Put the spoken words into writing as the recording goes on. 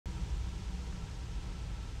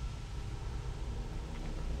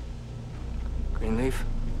Greenleaf?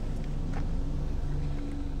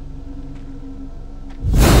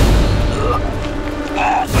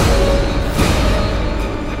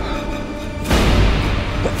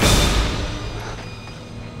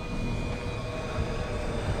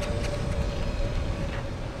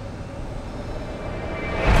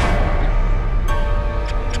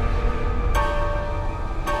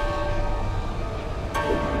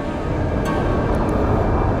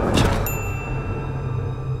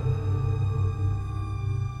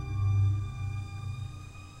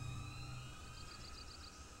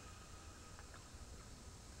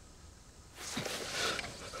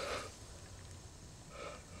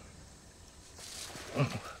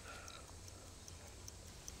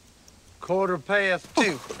 Quarter past 2.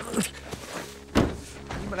 You've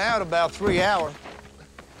been out about 3 hours.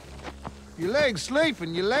 Your leg's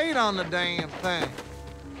sleeping. You laid on the damn thing.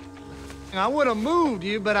 I would have moved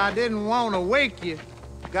you, but I didn't want to wake you.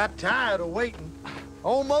 Got tired of waiting.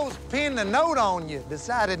 Almost pinned a note on you.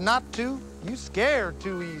 Decided not to. You scared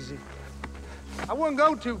too easy. I wouldn't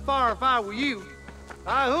go too far if I were you.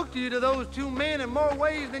 I hooked you to those 2 men in more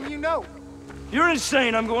ways than you know. You're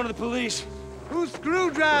insane. I'm going to the police. Whose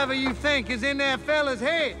screwdriver you think is in that fella's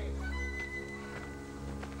head?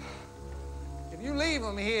 If you leave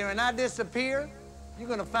him here and I disappear, you're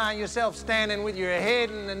gonna find yourself standing with your head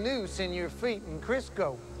in the noose and your feet in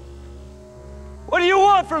Crisco. What do you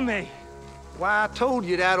want from me? Why, I told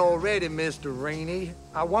you that already, Mr. Rainey.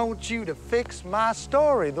 I want you to fix my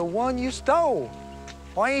story, the one you stole.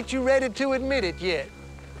 Why ain't you ready to admit it yet?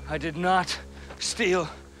 I did not steal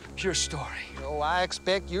your story. Oh, I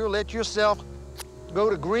expect you'll let yourself go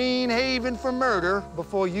to Green Haven for murder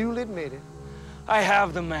before you'll admit it. I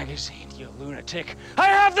have the magazine, you lunatic. I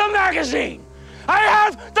have the magazine! I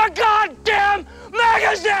have the goddamn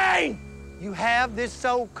magazine! You have this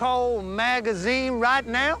so-called magazine right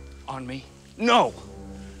now? On me? No.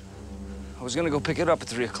 I was gonna go pick it up at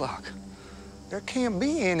 3 o'clock. There can't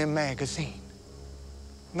be any magazine.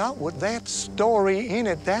 Not with that story in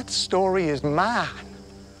it. That story is mine.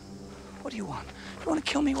 What do you want? You want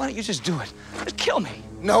to kill me? Why don't you just do it? Just kill me.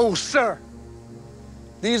 No, sir.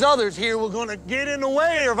 These others here were gonna get in the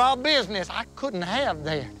way of our business. I couldn't have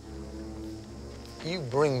that. You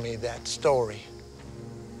bring me that story,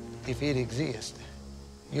 if it exists.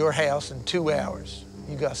 Your house in 2 hours.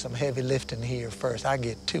 You got some heavy lifting here first. I'd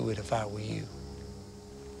get to it if I were you.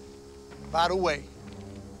 By the way,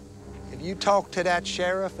 if you talk to that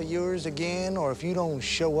sheriff of yours again, or if you don't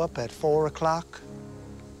show up at 4 o'clock,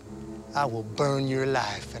 I will burn your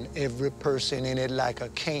life and every person in it like a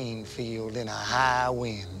cane field in a high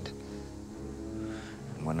wind.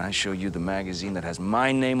 When I show you the magazine that has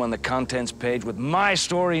my name on the contents page with my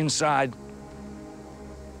story inside,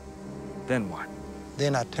 then what?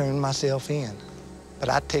 Then I turn myself in. But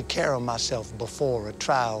I take care of myself before a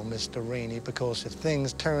trial, Mr. Rainey, because if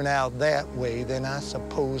things turn out that way, then I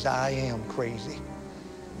suppose I am crazy.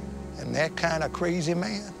 And that kind of crazy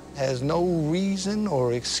man has no reason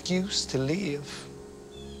or excuse to live.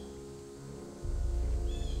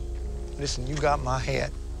 Listen, you got my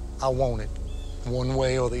hat. I want it, one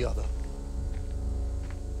way or the other.